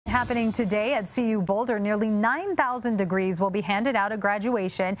Happening today at CU Boulder, nearly 9,000 degrees will be handed out at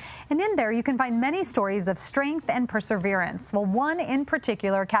graduation, and in there you can find many stories of strength and perseverance. Well, one in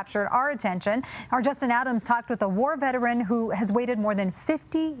particular captured our attention. Our Justin Adams talked with a war veteran who has waited more than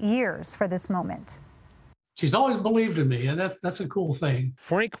 50 years for this moment. She's always believed in me, and that's a cool thing.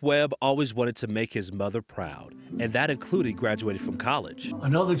 Frank Webb always wanted to make his mother proud, and that included graduating from college. I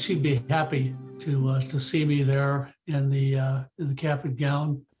know that she'd be happy to see me there in the cap and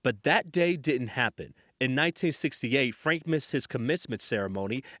gown. But that day didn't happen. In 1968, Frank missed his commencement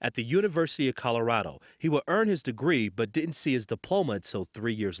ceremony at the University of Colorado. He would earn his degree, but didn't see his diploma until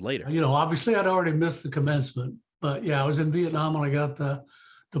 3 years later. You know, obviously I'd already missed the commencement, but yeah, I was in Vietnam when I got the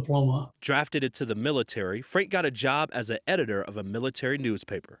diploma. Drafted into the military, Frank got a job as an editor of a military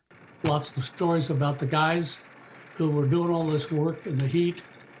newspaper. Lots of stories about the guys who were doing all this work in the heat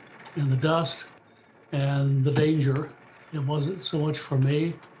and the dust and the danger. It wasn't so much for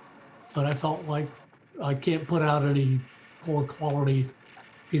me, but I felt like I can't put out any poor quality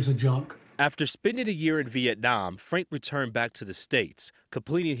piece of junk. After spending a year in Vietnam, Frank returned back to the States.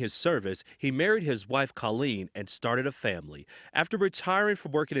 Completing his service, he married his wife Colleen and started a family. After retiring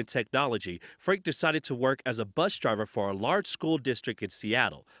from working in technology, Frank decided to work as a bus driver for a large school district in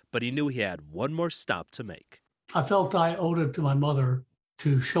Seattle, but he knew he had one more stop to make. I felt I owed it to my mother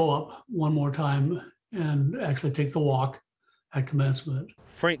to show up one more time and actually take the walk at commencement.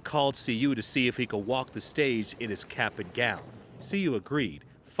 Frank called CU to see if he could walk the stage in his cap and gown. CU agreed,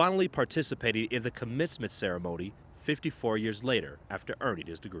 finally participating in the commencement ceremony 54 years later after earning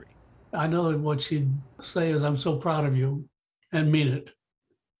his degree. I know that what she'd say is, "I'm so proud of you," and mean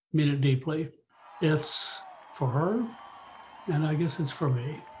it deeply. It's for her, and I guess it's for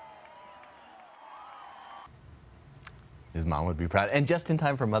me. His mom would be proud, and just in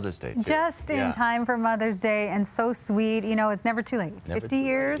time for Mother's Day, too. Just in time for Mother's Day, and so sweet. You know, it's never too late. 50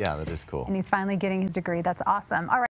 years. Yeah, that is cool. And he's finally getting his degree. That's awesome. All right.